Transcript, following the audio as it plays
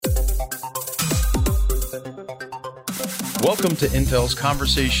Welcome to Intel's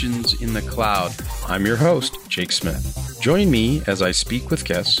Conversations in the Cloud. I'm your host, Jake Smith. Join me as I speak with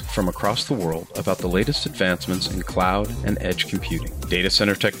guests from across the world about the latest advancements in cloud and edge computing, data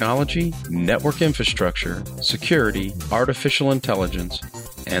center technology, network infrastructure, security, artificial intelligence,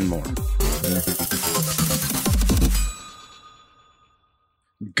 and more.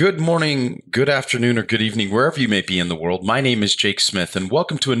 Good morning, good afternoon, or good evening, wherever you may be in the world. My name is Jake Smith, and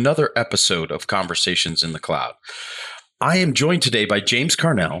welcome to another episode of Conversations in the Cloud. I am joined today by James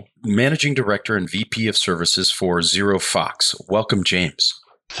Carnell, Managing Director and VP of Services for ZeroFox. Welcome, James.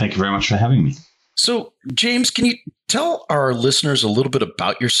 Thank you very much for having me. So, James, can you tell our listeners a little bit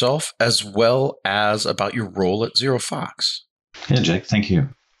about yourself as well as about your role at ZeroFox? Yeah, Jake, thank you.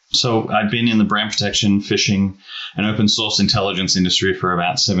 So I've been in the brand protection, phishing, and open source intelligence industry for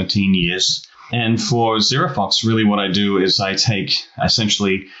about 17 years. And for ZeroFox, really what I do is I take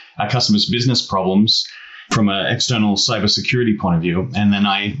essentially our customers' business problems from an external cybersecurity point of view, and then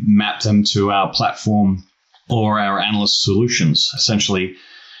I map them to our platform or our analyst solutions, essentially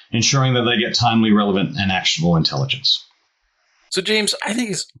ensuring that they get timely, relevant, and actionable intelligence. So, James, I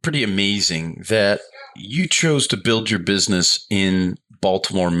think it's pretty amazing that you chose to build your business in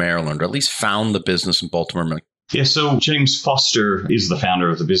Baltimore, Maryland, or at least found the business in Baltimore, Maryland. Yeah, so James Foster is the founder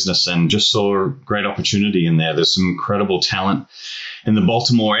of the business and just saw a great opportunity in there. There's some incredible talent in the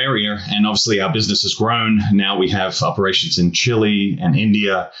Baltimore area, and obviously our business has grown. Now we have operations in Chile and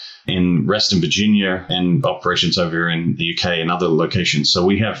India, in Reston, Virginia, and operations over in the UK and other locations. So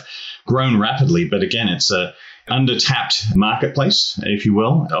we have grown rapidly, but again, it's a undertapped marketplace, if you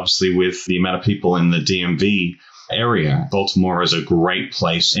will. Obviously, with the amount of people in the DMV area, Baltimore is a great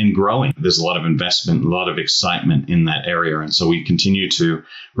place and growing. There's a lot of investment, a lot of excitement in that area. And so we continue to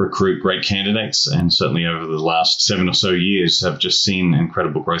recruit great candidates, and certainly over the last 7 or so years have just seen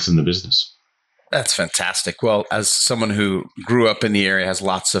incredible growth in the business. That's fantastic. Well, as someone who grew up in the area, has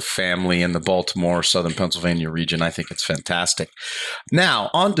lots of family in the Baltimore, Southern Pennsylvania region, I think it's fantastic. Now,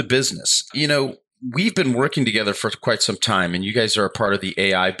 on to business. We've been working together for quite some time, and you guys are a part of the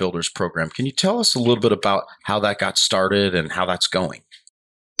AI Builders program. Can you tell us a little bit about how that got started and how that's going?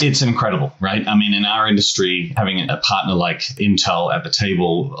 It's incredible, right? I mean, in our industry, having a partner like Intel at the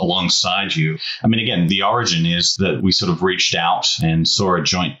table alongside you, again, the origin is that we sort of reached out and saw a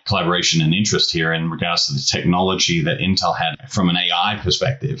joint collaboration and interest here in regards to the technology that Intel had from an AI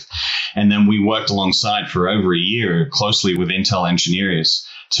perspective. And then we worked alongside for over a year closely with Intel engineers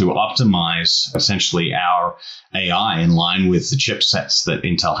to optimize essentially our AI in line with the chipsets that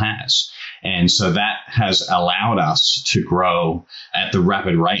Intel has. And so that has allowed us to grow at the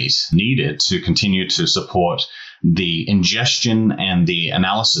rapid rate needed to continue to support the ingestion and the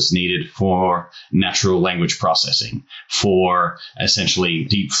analysis needed for natural language processing, for essentially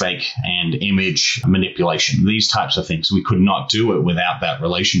deepfake and image manipulation, these types of things. We could not do it without that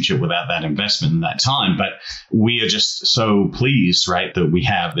relationship, without that investment in that time. But we are just so pleased, right, that we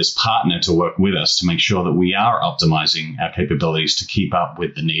have this partner to work with us to make sure that we are optimizing our capabilities to keep up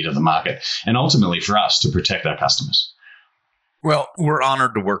with the need of the market, and ultimately for us to protect our customers. Well, we're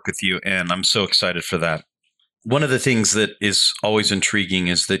honored to work with you, and I'm so excited for that. One of the things that is always intriguing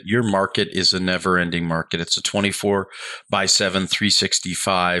is that your market is a never-ending market. It's a 24/7,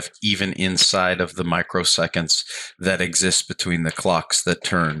 365, even inside of the microseconds that exist between the clocks that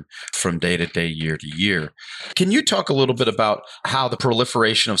turn from day to day, year to year. Can you talk a little bit about how the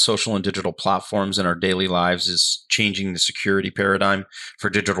proliferation of social and digital platforms in our daily lives is changing the security paradigm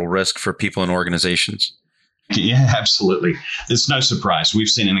for digital risk for people and organizations? Yeah, absolutely. It's no surprise. We've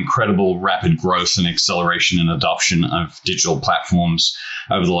seen an incredible rapid growth and acceleration and adoption of digital platforms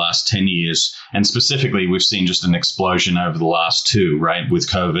over the last 10 years. And specifically, we've seen just an explosion over the last 2, right,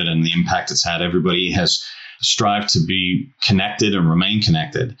 with COVID and the impact it's had. Everybody has strived to be connected and remain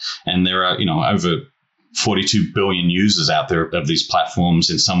connected. And there are, over 42 billion users out there of these platforms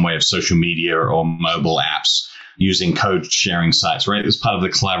in some way of social media or mobile apps using code sharing sites, right? It's part of the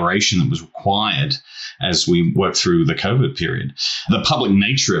collaboration that was required as we work through the COVID period. The public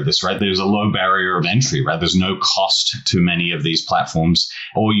nature of this, right? There's a low barrier of entry, right? There's no cost to many of these platforms.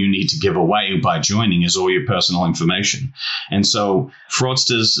 All you need to give away by joining is all your personal information. And so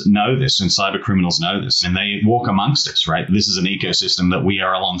fraudsters know this and cyber criminals know this, and they walk amongst us, right? This is an ecosystem that we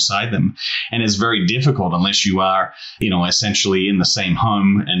are alongside them. And it's very difficult unless you are, essentially in the same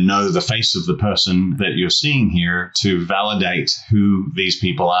home and know the face of the person that you're seeing here to validate who these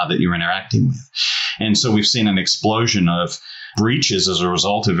people are that you're interacting with. And so we've seen an explosion of breaches as a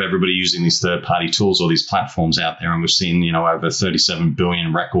result of everybody using these third-party tools or these platforms out there. And we've seen, over 37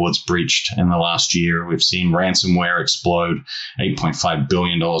 billion records breached in the last year. We've seen ransomware explode, $8.5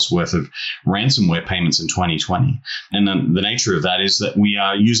 billion worth of ransomware payments in 2020. And then the nature of that is that we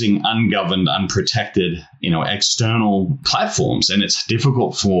are using ungoverned, unprotected, external platforms. And it's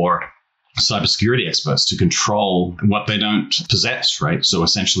difficult for cybersecurity experts to control what they don't possess, right? So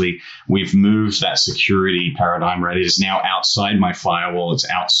essentially, we've moved that security paradigm, right? It is now outside my firewall. It's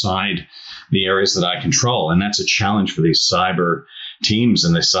outside the areas that I control. And that's a challenge for these cyber teams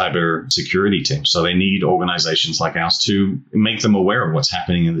and the cyber security teams. So they need organizations like ours to make them aware of what's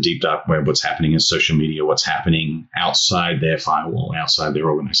happening in the deep dark web, what's happening in social media, what's happening outside their firewall, outside their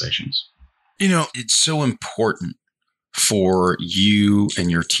organizations. It's so important for you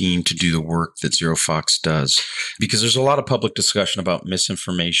and your team to do the work that ZeroFox does, because there's a lot of public discussion about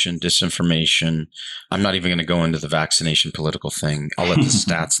misinformation, disinformation. I'm not even going to go into the vaccination political thing. I'll let the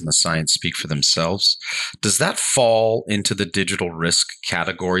stats and the science speak for themselves. Does that fall into the digital risk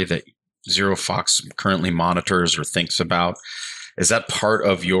category that ZeroFox currently monitors or thinks about? Is that part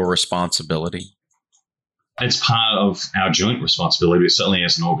of your responsibility? It's part of our joint responsibility, but certainly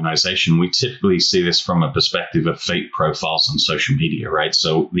as an organization, we typically see this from a perspective of fake profiles on social media, right?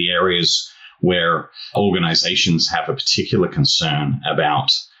 So the areas where organizations have a particular concern about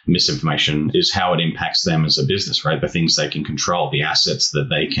misinformation is how it impacts them as a business, right? The things they can control, the assets that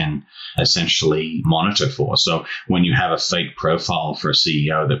they can essentially monitor for. So when you have a fake profile for a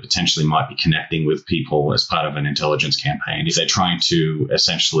CEO that potentially might be connecting with people as part of an intelligence campaign, if they're trying to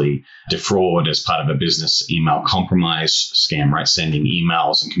essentially defraud as part of a business email compromise scam, right? Sending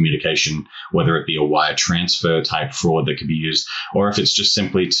emails and communication, whether it be a wire transfer type fraud that could be used, or if it's just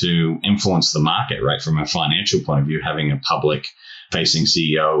simply to influence the market, right? From a financial point of view, having a public facing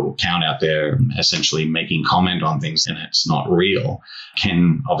CEO account out there essentially making comment on things and it's not real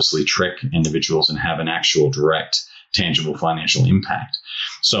can obviously trick individuals and have an actual direct tangible financial impact.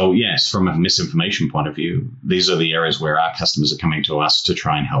 So yes, from a misinformation point of view, these are the areas where our customers are coming to us to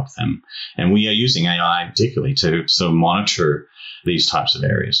try and help them. And we are using AI particularly to monitor these types of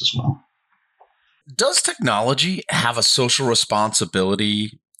areas as well. Does technology have a social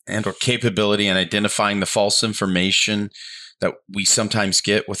responsibility and or capability in identifying the false information that we sometimes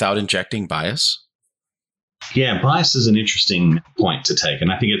get without injecting bias? Yeah, bias is an interesting point to take,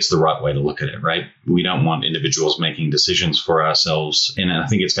 and I think it's the right way to look at it, right? We don't want individuals making decisions for ourselves, and I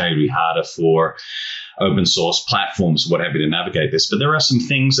think it's going to be harder for open source platforms, what have you, to navigate this. But there are some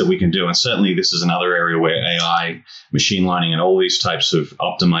things that we can do, and certainly this is another area where AI, machine learning, and all these types of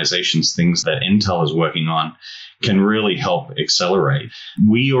optimizations, things that Intel is working on, can really help accelerate.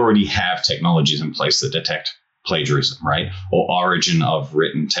 We already have technologies in place that detect plagiarism, right? Or origin of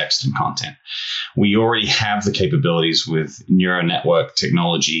written text and content. We already have the capabilities with neural network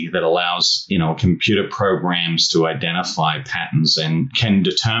technology that allows, computer programs to identify patterns and can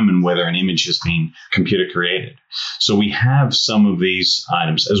determine whether an image has been computer created. So we have some of these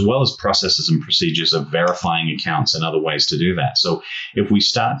items, as well as processes and procedures of verifying accounts and other ways to do that. So if we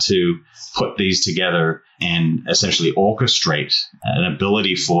start to put these together and essentially orchestrate an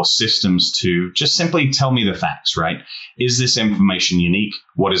ability for systems to just simply tell me the facts, right? Is this information unique?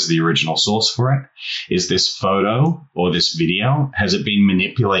 What is the original source for it? Is this photo or this video? Has it been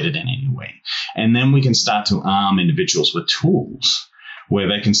manipulated in any way? And then we can start to arm individuals with tools where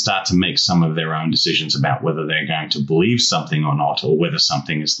they can start to make some of their own decisions about whether they're going to believe something or not, or whether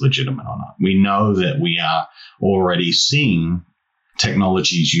something is legitimate or not. We know that we are already seeing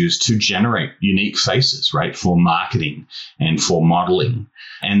technologies used to generate unique faces, right, for marketing and for modeling.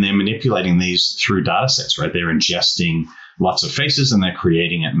 And they're manipulating these through data sets, right? They're ingesting lots of faces and they're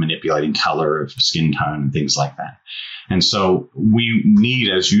creating it, manipulating color, skin tone, and things like that. And so we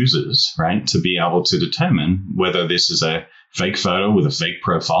need, as users, right, to be able to determine whether this is a fake photo with a fake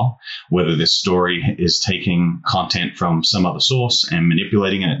profile, whether this story is taking content from some other source and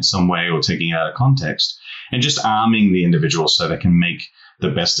manipulating it in some way or taking it out of context, and just arming the individual so they can make the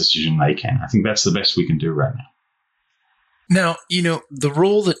best decision they can. I think that's the best we can do right now. Now, the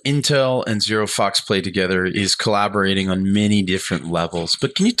role that Intel and ZeroFox play together is collaborating on many different levels.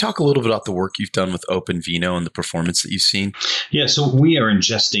 But can you talk a little bit about the work you've done with OpenVINO and the performance that you've seen? Yeah, so we are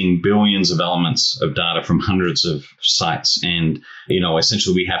ingesting billions of elements of data from hundreds of sites. And,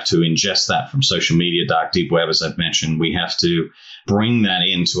 essentially we have to ingest that from social media, dark, deep web, as I've mentioned. We have to bring that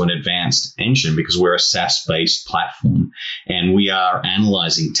into an advanced engine because we're a SaaS-based platform. And we are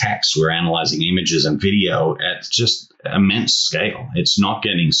analyzing text, we're analyzing images and video at just immense scale. It's not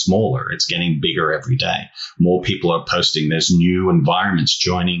getting smaller. It's getting bigger every day. More people are posting. There's new environments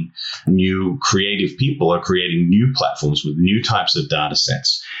joining. New creative people are creating new platforms with new types of data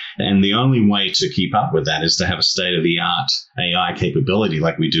sets. And the only way to keep up with that is to have a state-of-the-art AI capability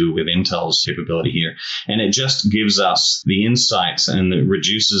like we do with Intel's capability here. And it just gives us the insights and it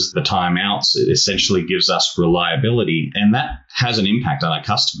reduces the timeouts. It essentially gives us reliability. And that has an impact on our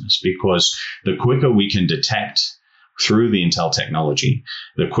customers because the quicker we can detect through the Intel technology,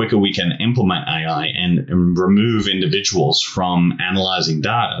 the quicker we can implement AI and remove individuals from analyzing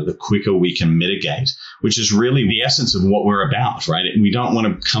data, the quicker we can mitigate, which is really the essence of what we're about, right? We don't want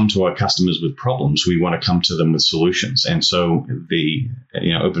to come to our customers with problems. We want to come to them with solutions. And so the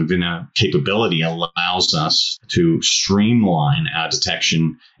OpenVINO capability allows us to streamline our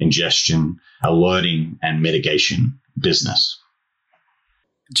detection, ingestion, alerting, and mitigation business.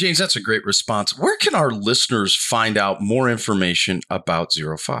 James, that's a great response. Where can our listeners find out more information about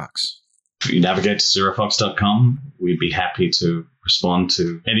ZeroFox? If you navigate to zerofox.com, we'd be happy to respond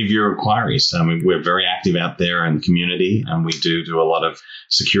to any of your inquiries. I mean, we're very active out there in the community, and we do a lot of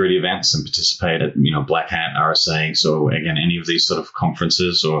security events and participate at, Black Hat, RSA. So again, any of these sort of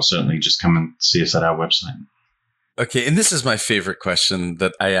conferences, or certainly just come and see us at our website. Okay, and this is my favorite question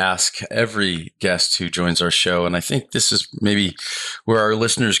that I ask every guest who joins our show, and I think this is maybe where our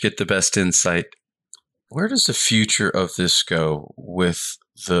listeners get the best insight. Where does the future of this go with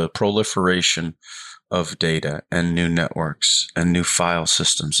the proliferation of data and new networks and new file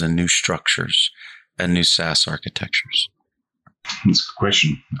systems and new structures and new SaaS architectures? That's a good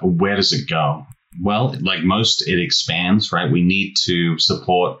question. Where does it go? Well, like most, it expands, right? We need to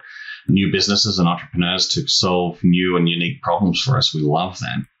support new businesses and entrepreneurs to solve new and unique problems for us. We love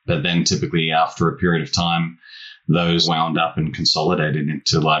that. But then typically after a period of time, those wound up and consolidated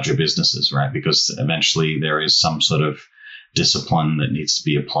into larger businesses, right? Because eventually there is some sort of discipline that needs to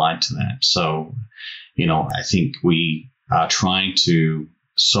be applied to that. So, I think we are trying to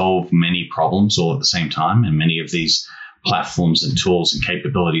solve many problems all at the same time. And many of these platforms and tools and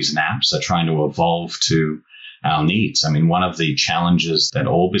capabilities and apps are trying to evolve to our needs. I mean, one of the challenges that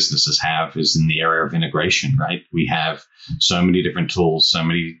all businesses have is in the area of integration, right? We have so many different tools, so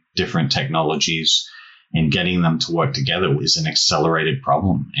many different technologies, and getting them to work together is an accelerated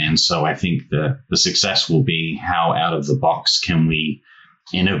problem. And so I think the success will be how out of the box can we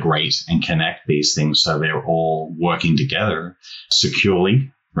integrate and connect these things so they're all working together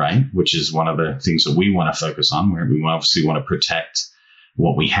securely, right? Which is one of the things that we want to focus on, where we obviously want to protect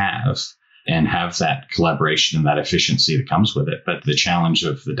what we have and have that collaboration and that efficiency that comes with it. But the challenge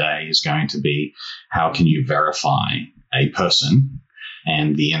of the day is going to be how can you verify a person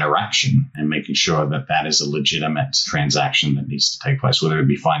and the interaction and making sure that that is a legitimate transaction that needs to take place, whether it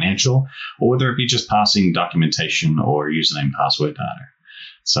be financial or whether it be just passing documentation or username password data.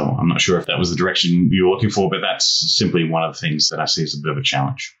 So I'm not sure if that was the direction you were looking for, but that's simply one of the things that I see as a bit of a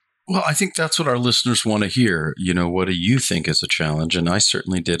challenge. Well, I think that's what our listeners want to hear. What do you think is a challenge? And I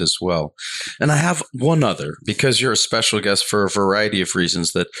certainly did as well. And I have one other, because you're a special guest for a variety of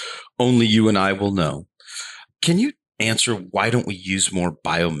reasons that only you and I will know. Can you answer why don't we use more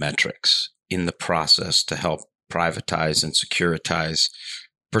biometrics in the process to help privatize and securitize,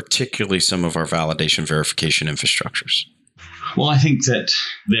 particularly some of our validation verification infrastructures? Well, I think that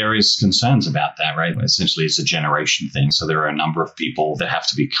there is concerns about that, right? Essentially, it's a generation thing. So there are a number of people that have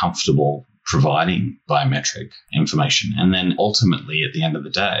to be comfortable providing biometric information. And then ultimately, at the end of the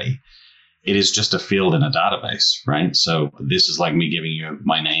day, it is just a field in a database, right? So this is like me giving you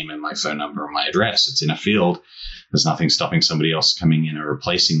my name and my phone number and my address. It's in a field. There's nothing stopping somebody else coming in and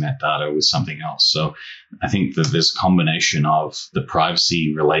replacing that data with something else. So I think that there's a combination of the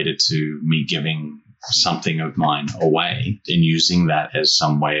privacy related to me giving something of mine away and using that as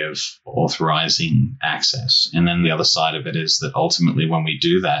some way of authorizing access. And then the other side of it is that ultimately when we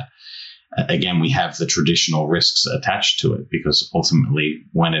do that, again, we have the traditional risks attached to it, because ultimately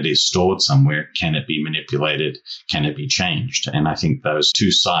when it is stored somewhere, can it be manipulated? Can it be changed? And I think those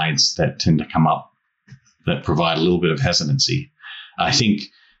two sides that tend to come up that provide a little bit of hesitancy. I think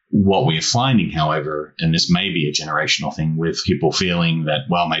what we're finding, however, and this may be a generational thing, with people feeling that,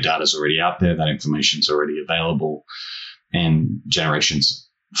 well, my data's already out there, that information's already available, and generations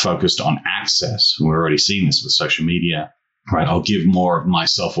focused on access. We're already seeing this with social media, right? I'll give more of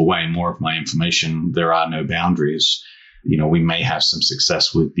myself away, more of my information. There are no boundaries. We may have some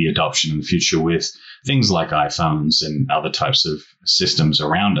success with the adoption in the future with things like iPhones and other types of systems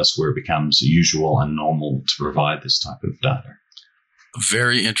around us where it becomes usual and normal to provide this type of data.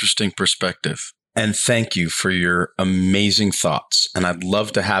 Very interesting perspective. And thank you for your amazing thoughts. And I'd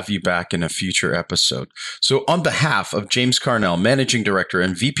love to have you back in a future episode. So on behalf of James Carnell, Managing Director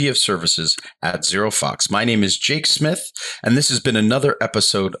and VP of Services at ZeroFox, my name is Jake Smith, and this has been another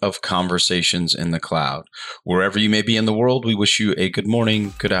episode of Conversations in the Cloud. Wherever you may be in the world, we wish you a good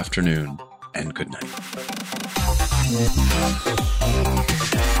morning, good afternoon, and good night.